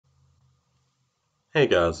Hey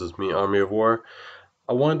guys, it's me, Army of War.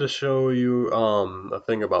 I wanted to show you a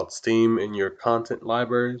thing about Steam in your content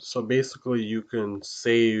library. So basically you can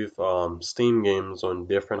save Steam games on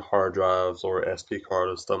different hard drives or SD card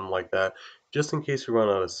or something like that, just in case you run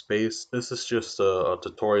out of space. This is just a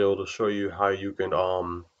tutorial to show you how you can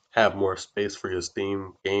have more space for your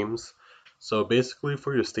Steam games. So basically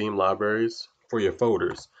for your Steam libraries, for your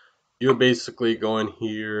folders, you're basically going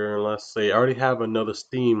here, let's say I already have another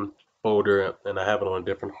Steam folder and I have it on a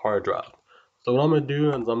different hard drive. So what I'm going to do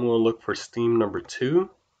is I'm going to look for Steam number 2,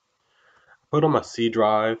 put on my C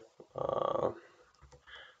drive, uh,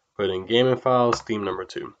 put in gaming files, Steam number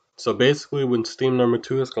 2. So basically when Steam number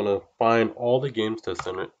 2 is going to find all the games that's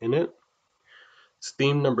in it.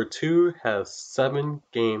 Steam number 2 has 7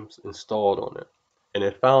 games installed on it and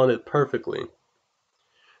it found it perfectly.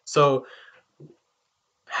 So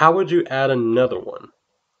how would you add another one?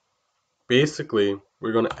 Basically,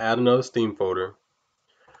 we're going to add another Steam folder.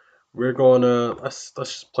 We're going to, let's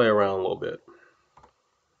just play around a little bit.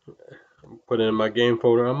 Put in my game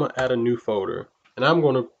folder. I'm going to add a new folder. And I'm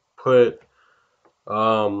going to put,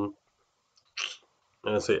 um,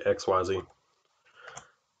 let's say XYZ.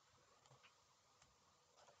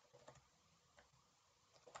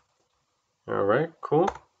 All right, cool.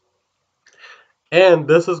 And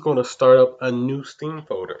this is going to start up a new Steam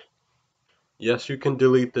folder. Yes, you can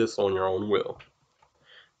delete this on your own will.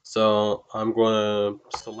 So I'm going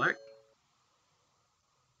to select.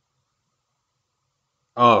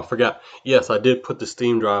 Oh, I forgot. Yes, I did put the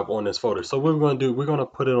Steam drive on this folder. So what we're going to do, we're going to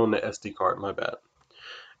put it on the SD card. My bad.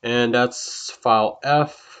 And that's file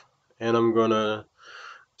F. And I'm going to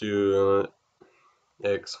do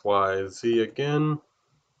XYZ again.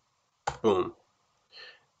 Boom.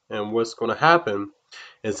 And what's going to happen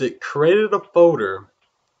is it created a folder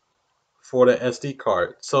for the SD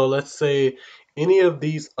card. So let's say any of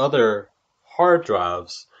these other hard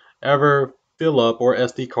drives ever fill up, or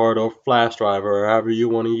SD card or flash drive or however you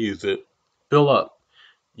want to use it, fill up.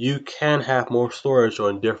 You can have more storage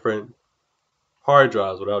on different hard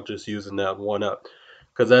drives without just using that one up.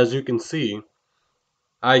 Because as you can see,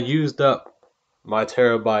 I used up my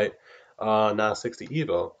terabyte 960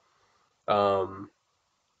 Evo. Um,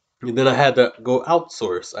 And then I had to go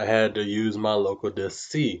outsource. I had to use my local disk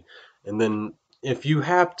C. And then if you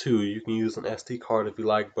have to, you can use an SD card if you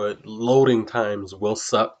like, but loading times will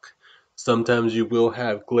suck. Sometimes you will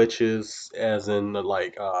have glitches, as in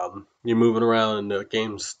like you're moving around and the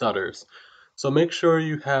game stutters. So make sure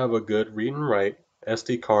you have a good read and write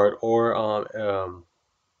SD card or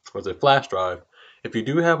was it flash drive. If you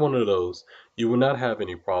do have one of those, you will not have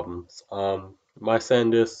any problems. My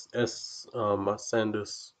SanDisk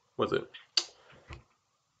was it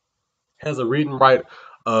has a read and write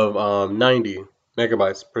of 90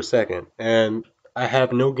 megabytes per second, and I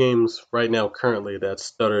have no games right now currently that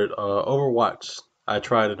stuttered. Overwatch, I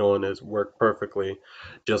tried it on, it worked perfectly.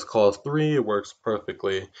 Just Cause 3, it works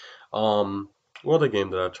perfectly. What other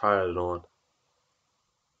game did I try it on?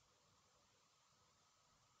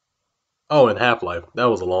 Oh, and Half-Life. That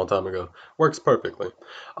was a long time ago. Works perfectly.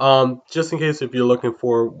 Just in case if you're looking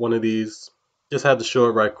for one of these, just had to show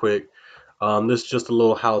it right quick. This is just a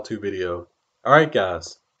little how-to video. Alright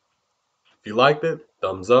guys, if you liked it,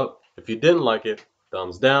 thumbs up. If you didn't like it,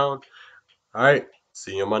 thumbs down. Alright,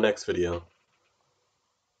 see you in my next video.